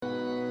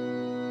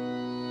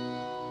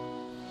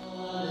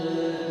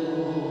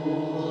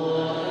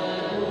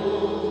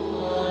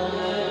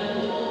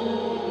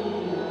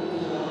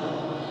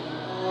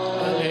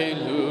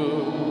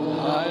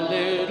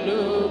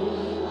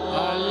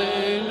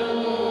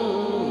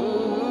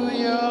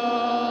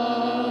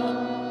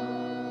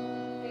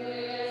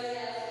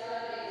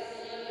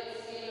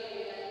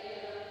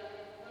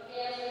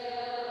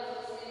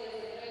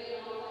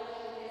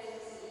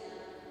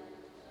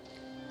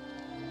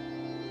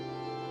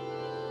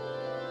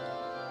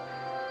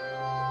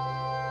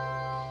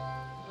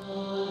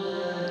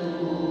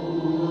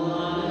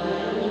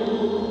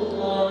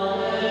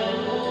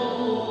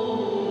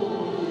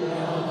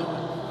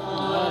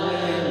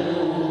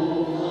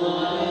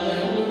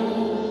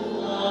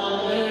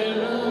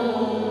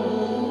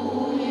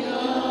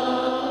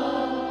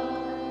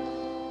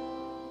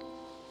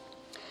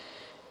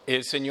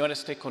El Señor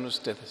esté con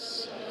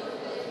ustedes.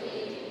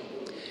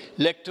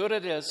 Lectura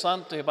del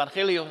Santo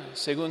Evangelio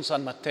según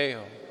San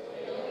Mateo.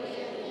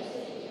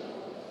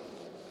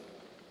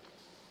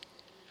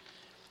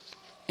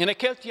 En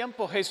aquel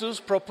tiempo Jesús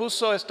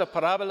propuso esta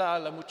parábola a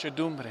la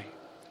muchedumbre.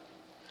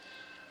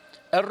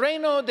 El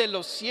reino de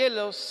los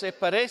cielos se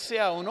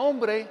parece a un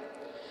hombre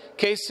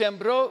que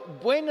sembró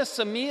buena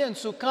semilla en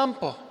su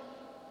campo.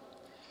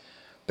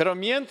 Pero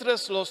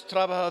mientras los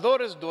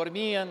trabajadores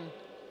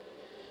dormían,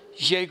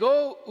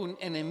 llegó un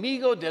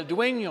enemigo del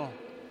dueño.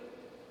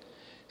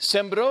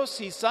 Sembró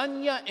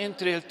cizaña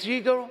entre el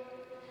trigo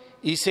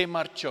y se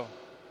marchó.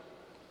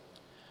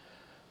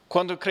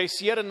 Cuando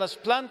crecieron las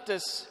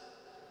plantas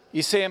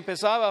y se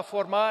empezaba a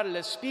formar la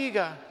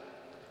espiga,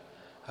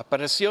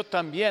 apareció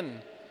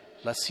también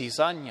la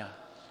cizaña.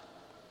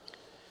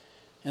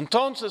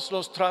 Entonces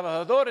los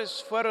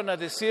trabajadores fueron a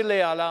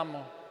decirle al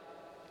amo: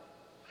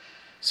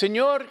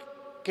 Señor,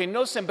 ¿que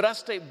no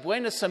sembraste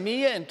buena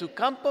semilla en tu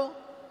campo?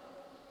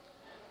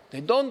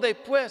 ¿De dónde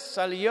pues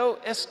salió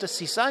esta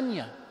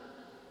cizaña?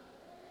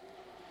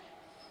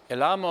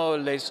 El amo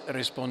les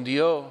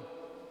respondió: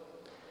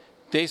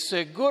 de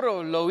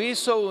seguro lo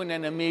hizo un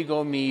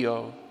enemigo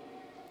mío.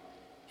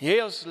 Y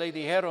ellos le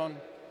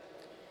dijeron: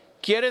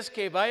 ¿quieres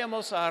que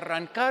vayamos a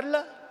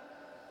arrancarla?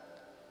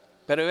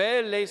 Pero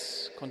él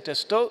les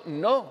contestó: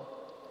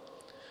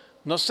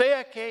 no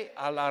sea que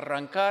al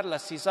arrancar la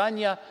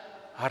cizaña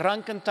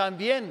arranquen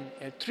también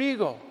el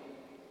trigo.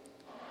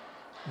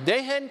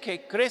 Dejen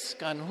que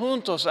crezcan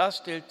juntos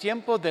hasta el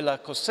tiempo de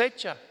la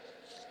cosecha.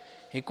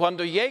 Y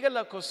cuando llegue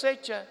la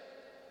cosecha,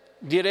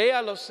 diré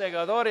a los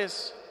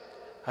segadores: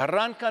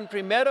 arrancan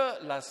primero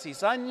la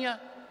cizaña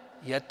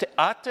y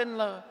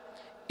átenla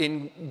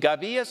en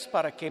gavillas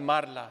para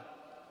quemarla.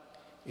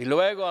 Y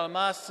luego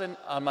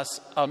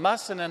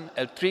almacenan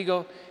el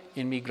trigo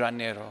en mi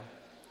granero.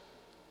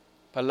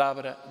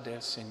 Palabra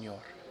del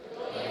Señor.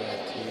 Gloria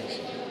a ti,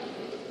 Señor.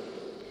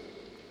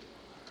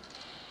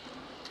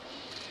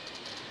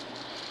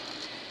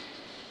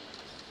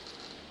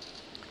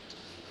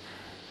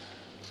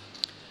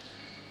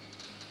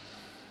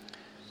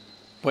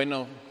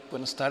 Bueno,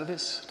 buenas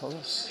tardes a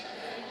todos.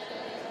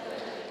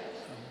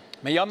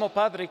 Me llamo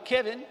Padre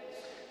Kevin,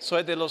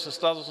 soy de los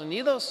Estados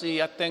Unidos y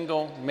ya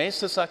tengo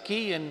meses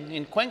aquí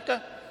en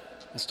Cuenca.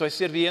 Estoy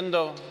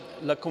sirviendo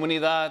la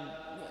comunidad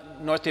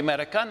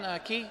norteamericana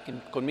aquí,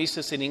 con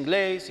misas en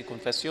inglés y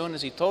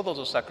confesiones y todos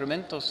los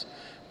sacramentos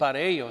para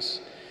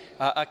ellos.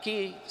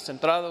 Aquí,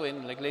 centrado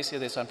en la iglesia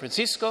de San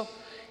Francisco,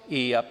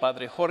 y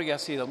Padre Jorge ha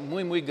sido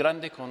muy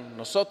grande con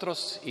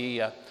nosotros y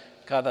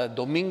cada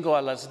domingo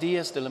a las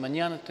 10 de la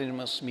mañana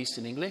tenemos misa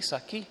en inglés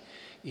aquí.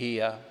 Y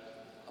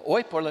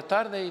hoy por la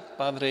tarde,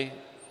 Padre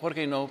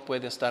Jorge no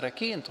puede estar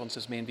aquí,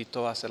 entonces me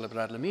invitó a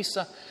celebrar la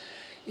misa.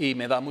 Y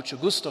me da mucho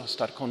gusto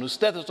estar con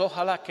ustedes.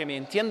 Ojalá que me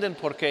entiendan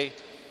porque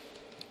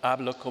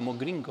hablo como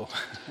gringo.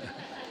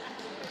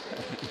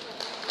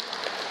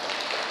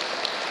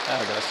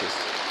 Gracias.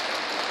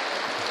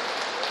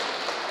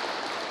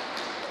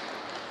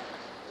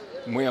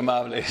 Muy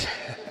amables.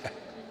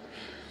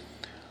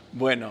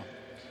 Bueno.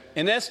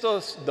 En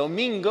estos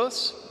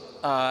domingos,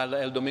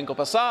 el domingo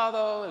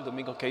pasado, el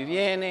domingo que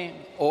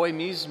viene, hoy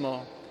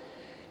mismo,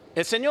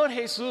 el Señor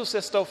Jesús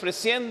está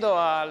ofreciendo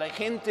a la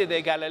gente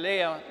de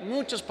Galilea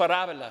muchas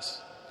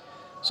parábolas.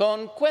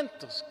 Son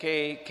cuentos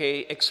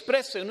que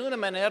expresan de una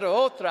manera u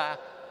otra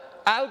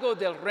algo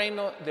del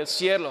reino del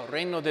cielo,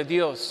 reino de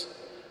Dios.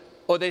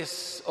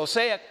 O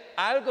sea,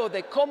 algo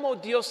de cómo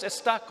Dios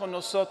está con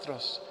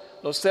nosotros,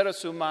 los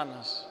seres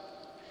humanos.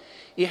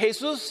 Y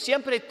Jesús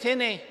siempre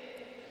tiene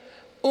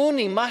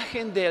una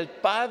imagen del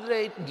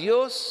Padre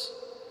Dios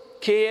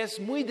que es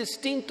muy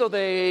distinto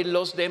de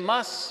los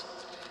demás,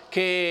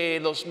 que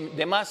los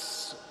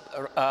demás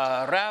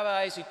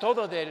rabis y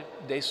todo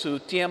de su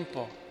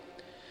tiempo.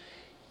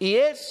 Y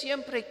Él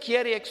siempre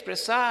quiere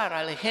expresar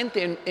a la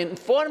gente en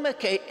forma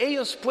que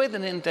ellos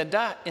puedan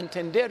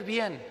entender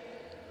bien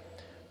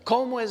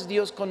cómo es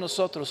Dios con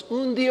nosotros.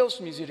 Un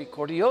Dios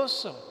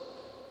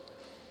misericordioso,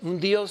 un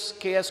Dios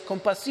que es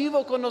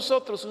compasivo con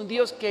nosotros, un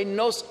Dios que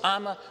nos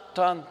ama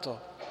tanto.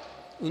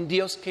 Un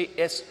Dios que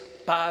es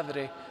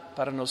Padre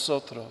para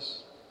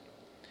nosotros.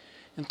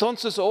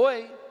 Entonces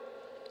hoy,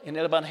 en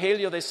el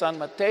Evangelio de San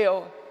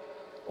Mateo,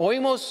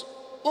 oímos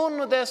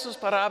una de esas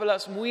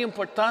parábolas muy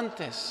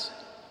importantes.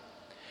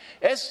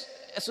 Es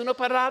una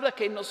parábola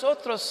que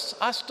nosotros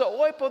hasta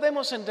hoy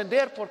podemos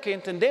entender porque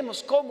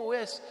entendemos cómo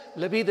es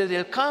la vida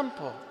del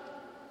campo.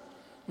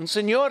 Un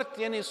señor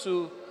tiene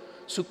su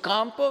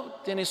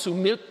campo, tiene su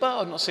milpa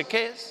o no sé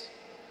qué es.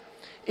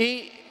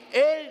 Y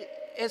él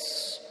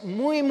es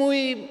muy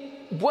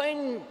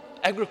buen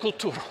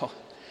agricultor.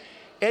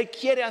 Él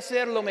quiere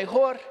hacer lo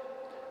mejor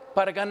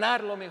para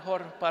ganar lo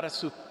mejor para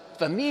su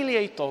familia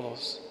y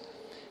todos.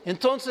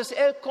 Entonces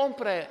él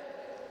compra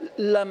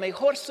la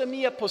mejor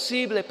semilla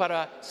posible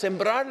para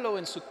sembrarlo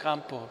en su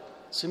campo,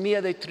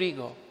 semilla de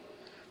trigo.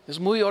 Es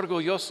muy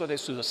orgulloso de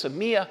su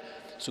semilla,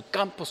 su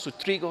campo, su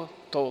trigo,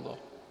 todo.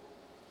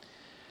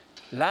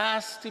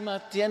 Lástima,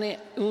 tiene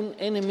un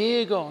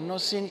enemigo, no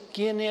sé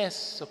quién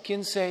es o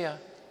quién sea,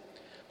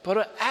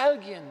 pero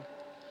alguien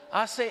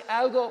hace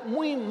algo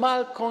muy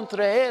mal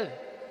contra él.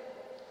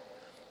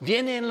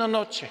 Viene en la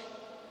noche,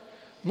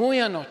 muy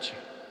anoche,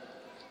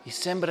 y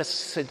siembra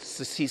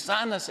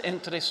cizañas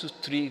entre su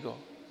trigo.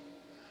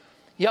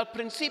 Y al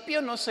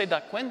principio no se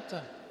da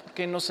cuenta,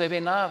 porque no se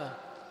ve nada.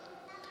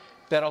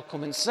 Pero al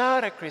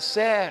comenzar a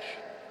crecer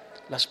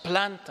las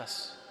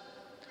plantas,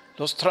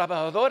 los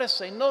trabajadores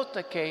se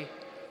nota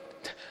que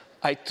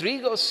hay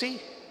trigo,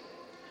 sí,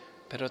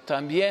 pero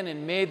también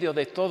en medio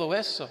de todo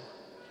eso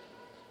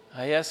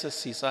hay esas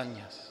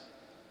cizañas.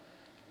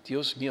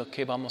 Dios mío,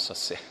 ¿qué vamos a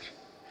hacer?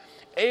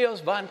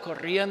 Ellos van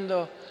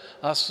corriendo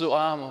a su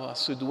amo, a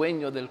su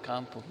dueño del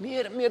campo.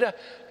 Mira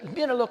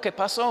lo que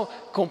pasó.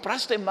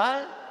 ¿Compraste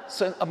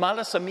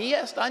malas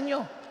semillas este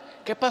año?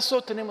 ¿Qué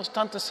pasó? Tenemos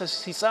tantas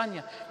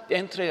cizañas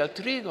entre el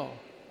trigo.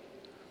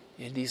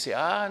 Y él dice,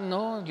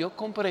 no, yo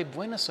compré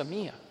buena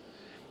semilla.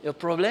 El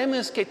problema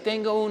es que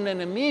tengo un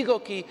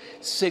enemigo que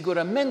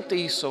seguramente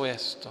hizo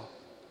esto.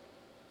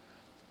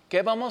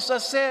 ¿Qué vamos a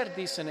hacer?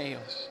 Dicen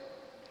ellos.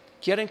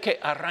 ¿Quieren que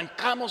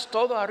arrancamos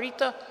todo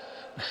ahorita?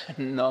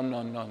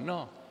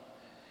 No,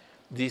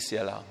 dice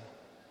el amo.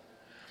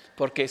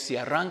 Porque si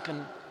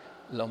arrancan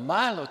lo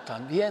malo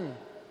también,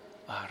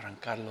 va a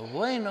arrancar lo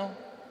bueno.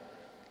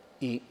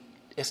 Y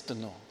esto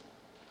no.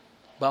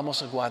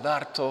 Vamos a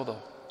guardar todo.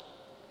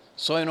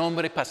 Soy un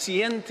hombre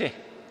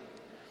paciente.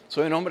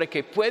 Soy un hombre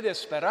que puede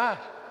esperar.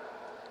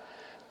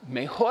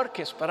 Mejor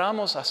que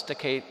esperamos hasta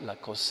que la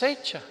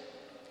cosecha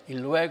y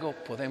luego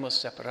podemos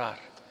separar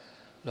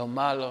lo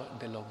malo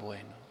de lo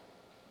bueno.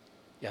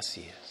 Y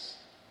así es.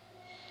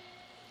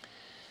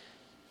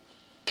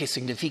 ¿Qué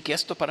significa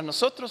esto para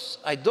nosotros?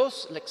 Hay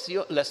dos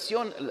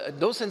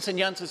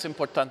enseñanzas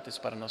importantes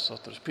para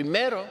nosotros.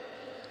 Primero,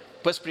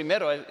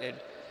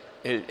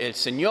 el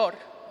Señor,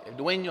 el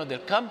dueño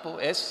del campo,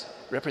 es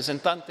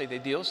representante de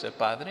Dios, el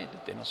Padre,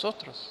 de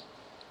nosotros.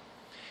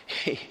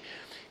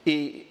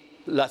 Y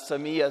las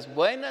semillas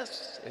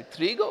buenas, el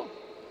trigo,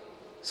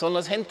 son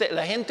la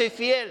gente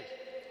fiel,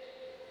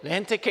 la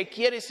gente que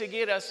quiere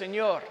seguir al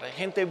Señor, la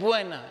gente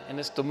buena en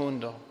este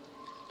mundo.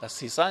 Las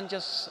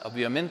cizañas,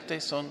 obviamente,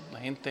 son la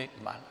gente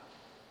mala.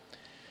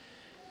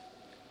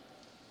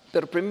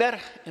 Pero primera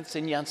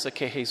enseñanza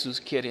que Jesús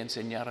quiere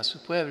enseñar a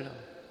su pueblo.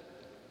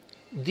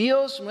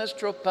 Dios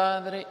nuestro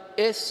Padre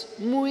es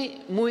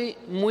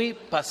muy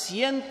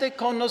paciente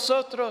con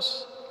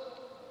nosotros.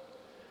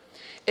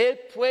 Él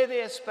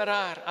puede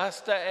esperar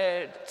hasta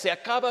se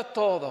acaba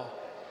todo.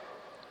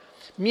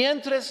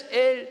 Mientras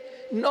Él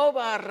no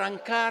va a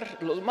arrancar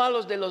los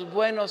malos de los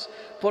buenos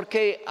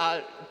porque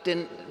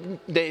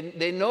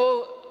de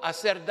no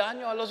hacer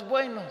daño a los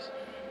buenos.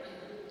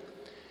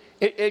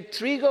 El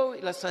trigo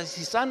y las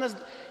cizañas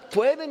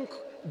pueden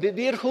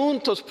vivir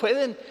juntos,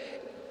 pueden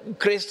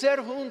crecer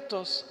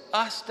juntos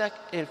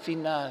hasta el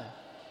final.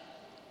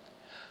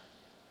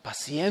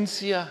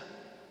 Paciencia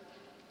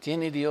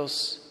tiene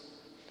Dios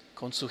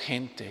con su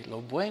gente,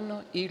 lo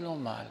bueno y lo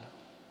malo.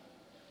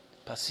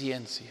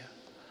 Paciencia.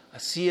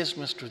 Así es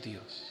nuestro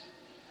Dios.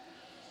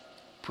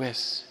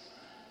 Pues,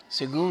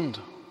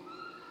 segundo,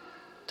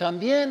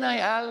 también hay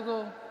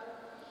algo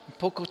un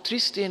poco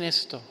triste en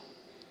esto,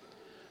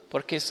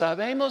 porque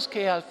sabemos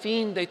que al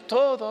fin de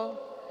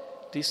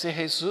todo, dice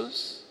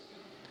Jesús,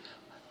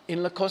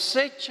 en la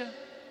cosecha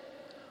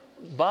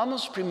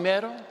vamos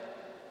primero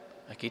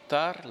a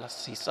quitar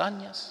las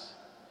cizañas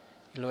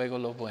y luego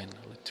lo bueno,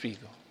 el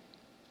trigo.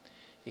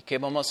 ¿Y qué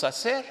vamos a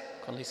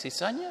hacer con las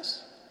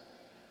cizañas?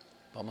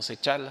 Vamos a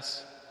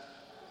echarlas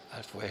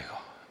al fuego.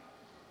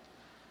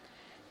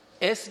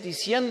 Es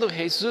diciendo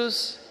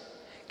Jesús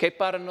que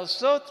para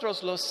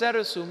nosotros los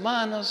seres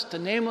humanos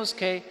tenemos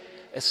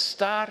que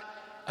estar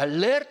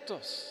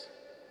alertos,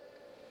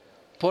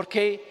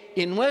 porque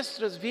en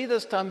nuestras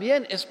vidas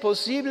también es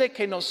posible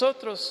que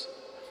nosotros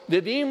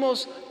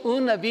vivimos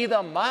una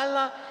vida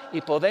mala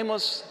y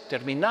podemos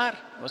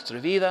terminar nuestra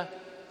vida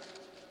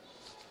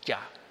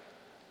ya.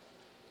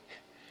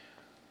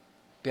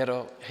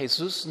 Pero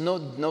Jesús no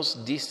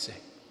nos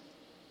dice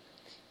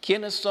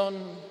quiénes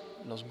son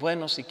los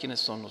buenos y quiénes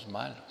son los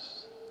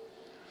malos.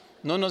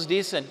 No nos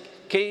dicen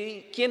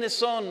quiénes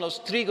son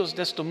los trigos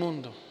de este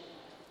mundo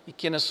y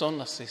quiénes son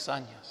las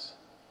cizañas.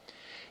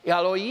 Y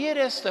al oír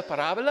esta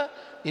parábola,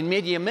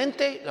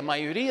 inmediatamente la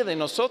mayoría de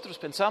nosotros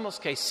pensamos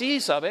que sí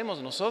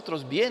sabemos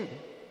nosotros bien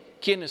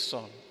quiénes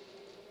son.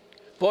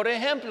 Por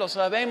ejemplo,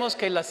 sabemos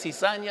que las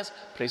cizañas,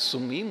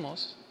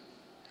 presumimos,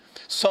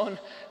 son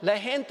la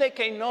gente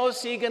que no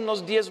siguen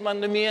los 10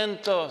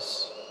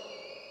 mandamientos,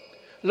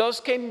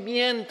 los que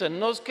mienten,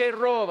 los que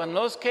roban,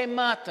 los que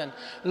matan,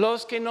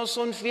 los que no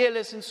son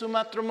fieles en su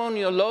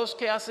matrimonio, los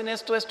que hacen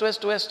esto. Es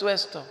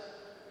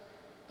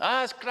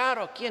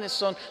claro quiénes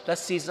son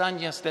las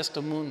cizañas de este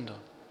mundo.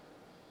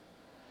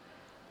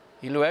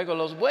 Y luego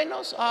los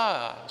buenos,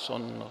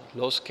 son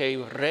los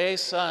que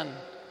rezan,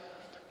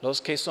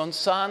 los que son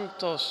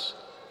santos,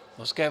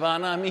 los que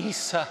van a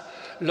misa,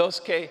 los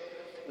que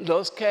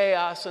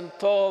hacen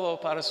todo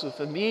para su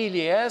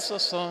familia.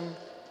 Esos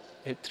son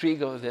el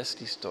trigo de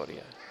esta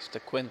historia, esta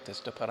cuenta,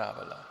 esta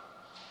parábola.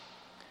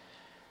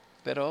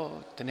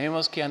 Pero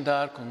tenemos que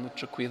andar con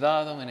mucho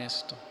cuidado en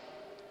esto.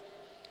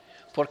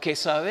 Porque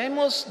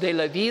sabemos de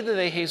la vida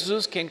de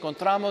Jesús que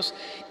encontramos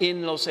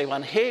en los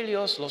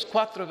evangelios, los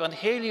 4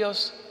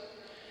 evangelios,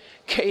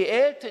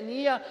 que Él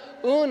tenía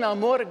un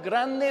amor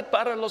grande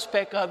para los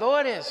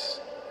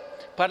pecadores,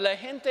 para la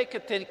gente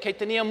que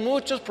tenía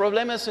muchos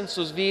problemas en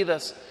sus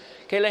vidas,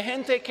 que la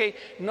gente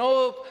que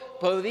no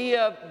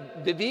podía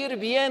vivir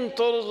bien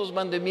todos los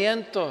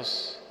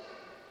mandamientos.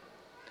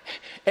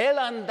 Él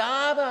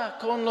andaba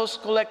con los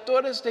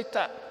colectores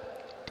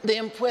de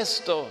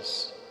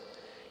impuestos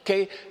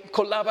que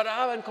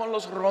colaboraban con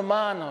los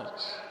romanos.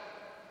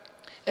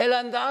 Él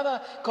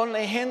andaba con la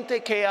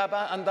gente que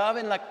andaba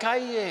en la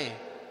calle,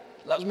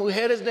 las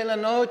mujeres de la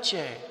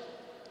noche,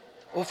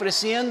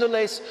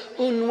 ofreciéndoles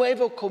un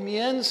nuevo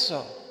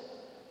comienzo,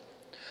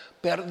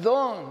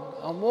 perdón,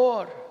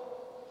 amor,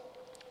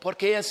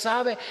 porque Él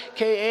sabe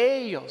que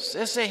ellos,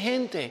 esa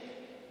gente,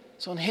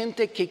 son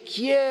gente que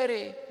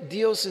quiere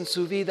Dios en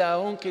su vida,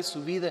 aunque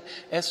su vida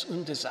es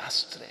un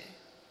desastre.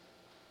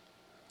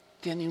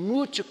 Tiene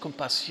mucha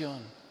compasión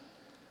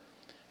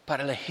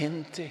para la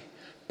gente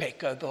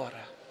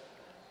pecadora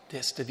de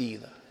esta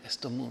vida,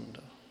 este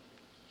mundo.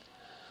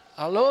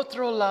 Al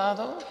otro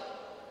lado,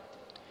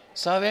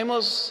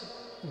 sabemos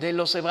de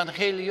los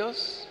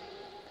evangelios,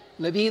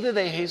 la vida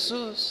de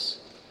Jesús,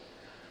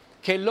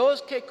 que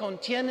los que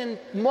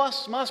contienen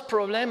más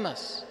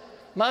problemas,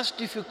 más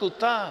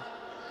dificultad,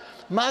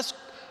 más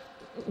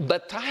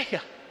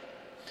batalla,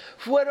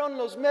 fueron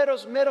los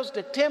meros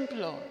del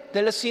templo,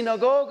 de la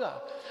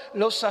sinagoga,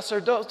 los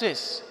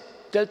sacerdotes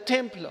del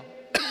templo,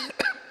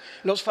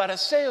 los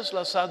fariseos,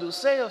 los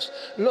saduceos,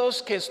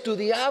 los que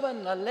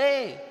estudiaban la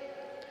ley,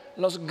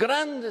 los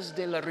grandes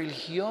de la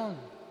religión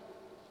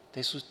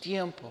de su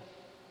tiempo.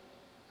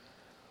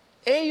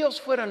 Ellos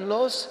fueron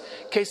los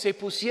que se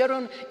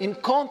pusieron en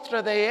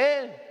contra de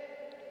Él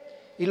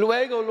y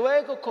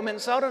luego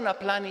comenzaron a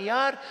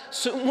planear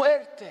su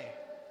muerte.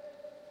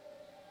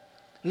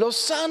 Los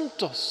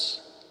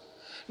santos,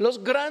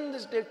 los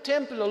grandes del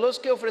templo, los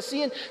que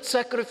ofrecían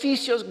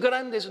sacrificios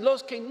grandes,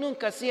 los que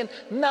nunca hacían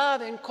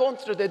nada en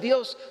contra de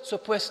Dios,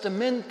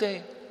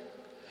 supuestamente,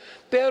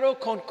 pero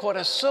con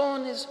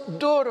corazones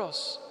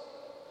duros,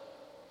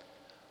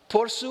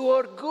 por su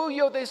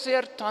orgullo de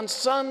ser tan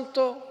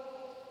santo,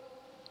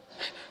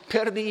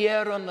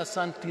 perdieron la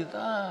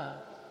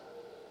santidad.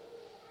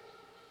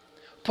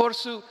 Por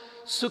su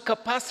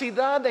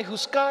capacidad de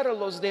juzgar a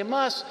los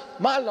demás,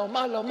 malo,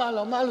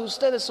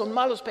 ustedes son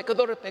malos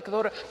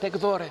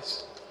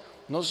pecadores.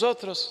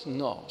 Nosotros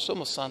no,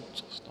 somos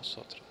santos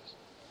nosotros.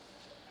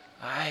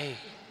 Ay,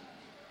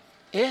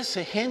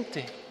 esa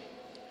gente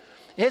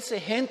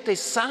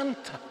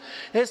santa,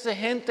 esa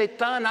gente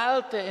tan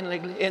alta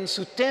en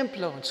su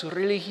templo, en su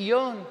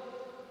religión,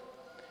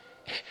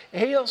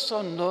 ellos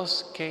son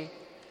los que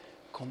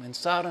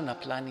comenzaron a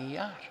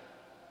planear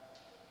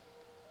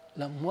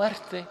la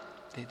muerte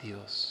de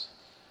Dios.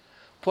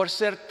 Por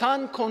ser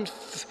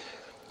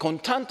con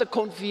tanta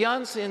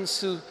confianza en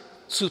su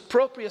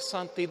propia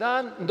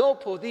santidad, no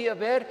podía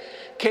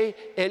ver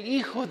que el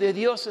Hijo de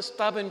Dios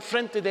estaba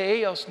enfrente de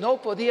ellos,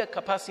 no podía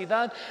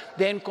capacidad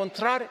de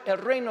encontrar el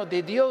reino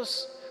de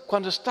Dios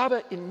cuando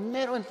estaba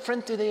mero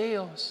enfrente de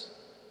ellos.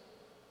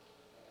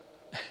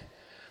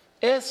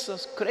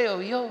 Esos,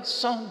 creo yo,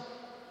 son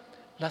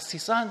las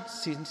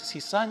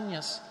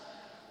cizañas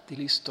de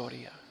la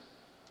historia.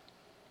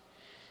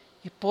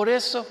 Y por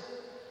eso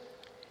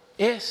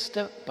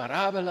esta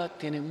parábola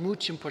tiene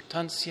mucha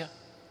importancia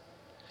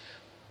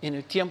en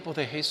el tiempo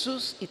de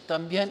Jesús y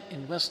también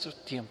en nuestro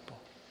tiempo,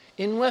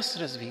 en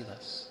nuestras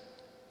vidas.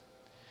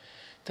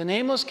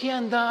 Tenemos que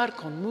andar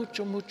con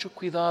mucho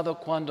cuidado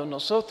cuando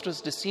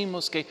nosotros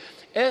decimos que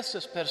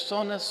esas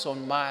personas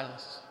son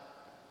malas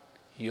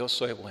y yo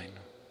soy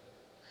bueno.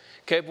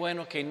 Qué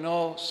bueno que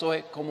no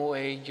soy como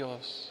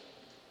ellos.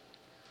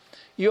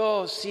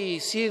 Yo sí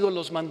sigo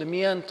los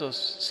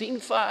mandamientos sin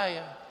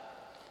falla.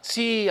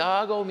 Sí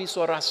hago mis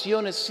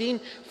oraciones sin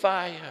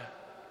falla.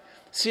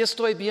 Sí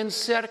estoy bien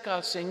cerca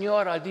al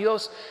Señor, a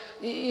Dios,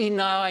 y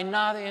no hay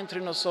nada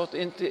entre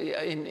nosotros,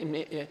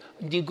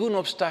 ningún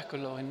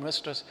obstáculo en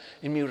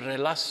mi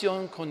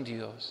relación con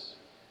Dios.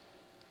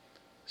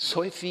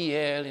 Soy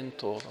fiel en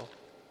todo.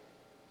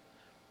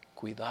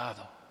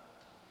 Cuidado.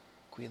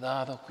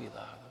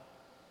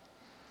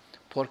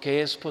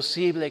 Porque es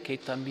posible que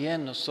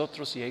también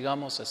nosotros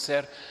llegamos a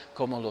ser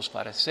como los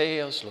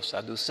fariseos, los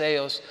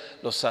saduceos,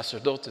 los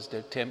sacerdotes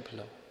del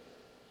templo.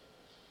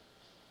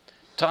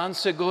 Tan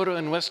seguro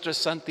en nuestra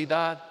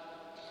santidad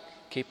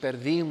que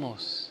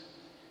perdimos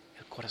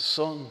el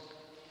corazón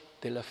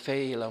de la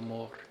fe y el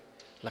amor,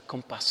 la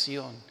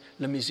compasión,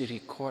 la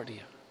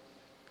misericordia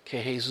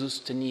que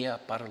Jesús tenía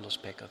para los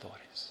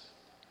pecadores.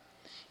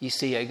 Y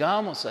si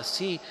llegamos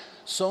así,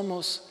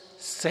 somos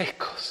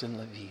secos en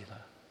la vida.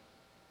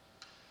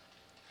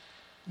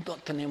 No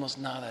tenemos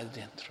nada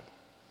adentro.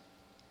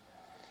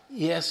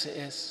 Y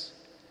ese es,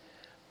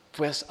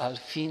 pues al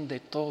fin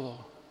de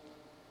todo,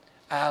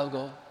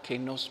 algo que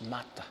nos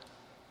mata.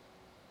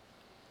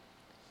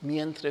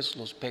 Mientras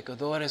los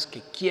pecadores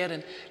que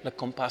quieren la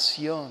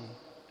compasión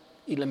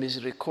y la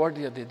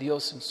misericordia de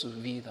Dios en su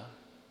vida,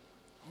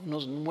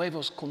 unos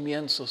nuevos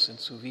comienzos en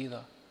su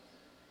vida,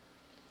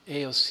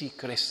 ellos sí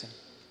crecen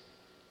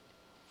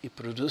y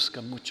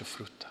produzcan mucha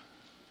fruta,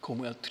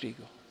 como el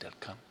trigo del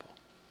campo.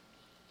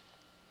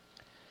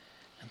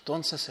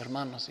 Entonces,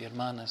 hermanos y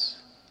hermanas,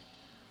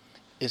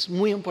 es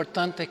muy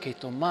importante que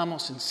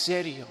tomamos en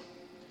serio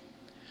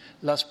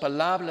las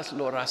palabras,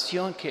 la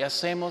oración que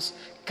hacemos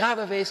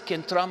cada vez que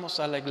entramos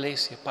a la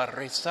iglesia para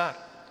rezar,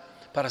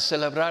 para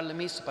celebrar la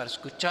misa, para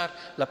escuchar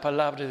la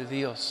palabra de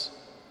Dios,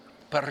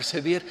 para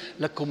recibir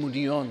la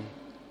comunión,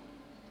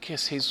 que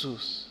es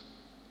Jesús.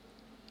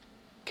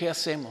 ¿Qué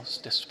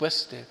hacemos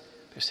después de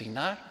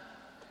resignar,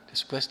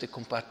 después de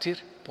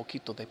compartir un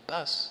poquito de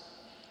paz?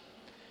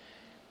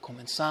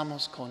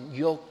 Comenzamos con: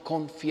 yo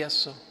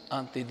confieso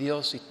ante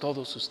Dios y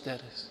todos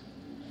ustedes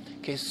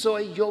que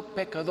soy yo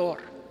pecador,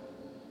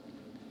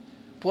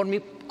 por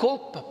mi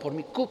culpa,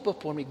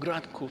 por mi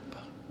gran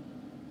culpa.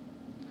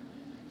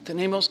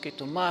 Tenemos que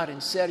tomar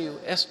en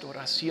serio esta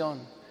oración.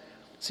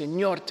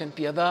 Señor, ten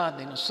piedad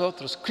de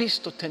nosotros.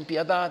 Cristo, ten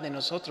piedad de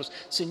nosotros.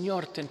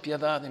 Señor, ten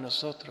piedad de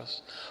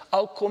nosotros.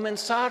 Al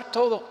comenzar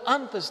todo,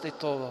 antes de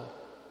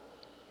todo.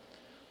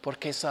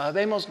 Porque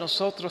sabemos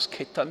nosotros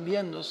que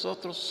también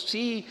nosotros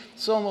sí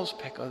somos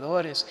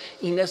pecadores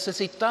y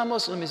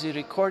necesitamos la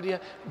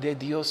misericordia de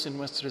Dios en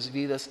nuestras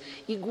vidas,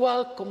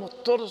 igual como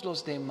todos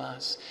los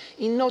demás.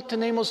 Y no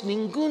tenemos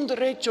ningún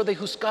derecho de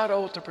juzgar a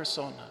otra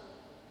persona,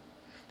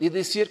 de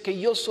decir que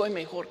yo soy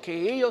mejor que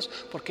ellos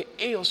porque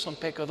ellos son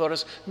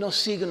pecadores, no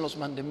siguen los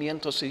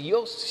mandamientos y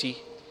yo sí.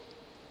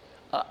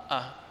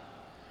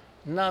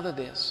 Nada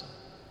de eso.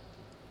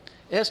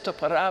 Esta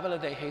parábola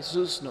de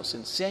Jesús nos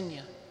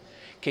enseña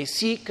que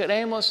si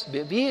queremos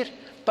vivir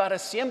para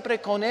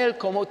siempre con Él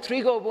como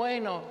trigo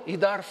bueno y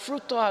dar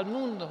fruto al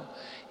mundo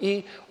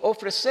y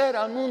ofrecer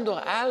al mundo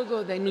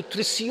algo de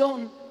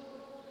nutrición,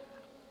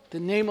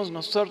 tenemos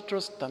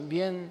nosotros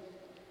también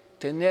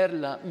tener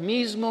la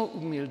misma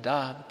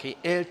humildad que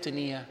Él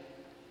tenía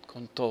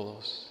con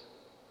todos.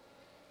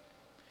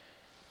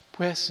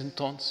 Pues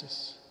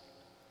entonces,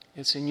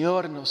 el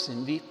Señor nos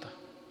invita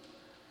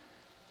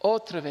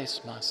otra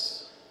vez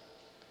más,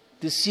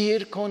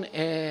 decir con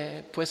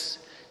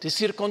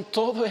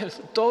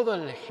toda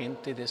la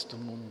gente de este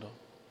mundo,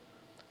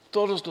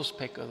 todos los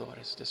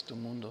pecadores de este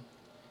mundo,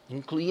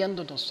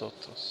 incluyendo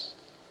nosotros,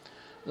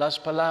 las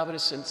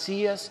palabras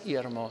sencillas y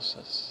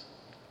hermosas: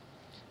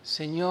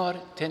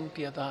 Señor, ten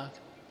piedad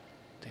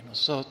de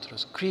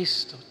nosotros.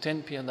 Cristo,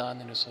 ten piedad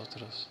de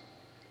nosotros.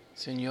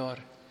 Señor,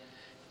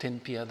 ten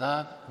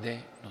piedad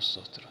de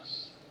nosotros.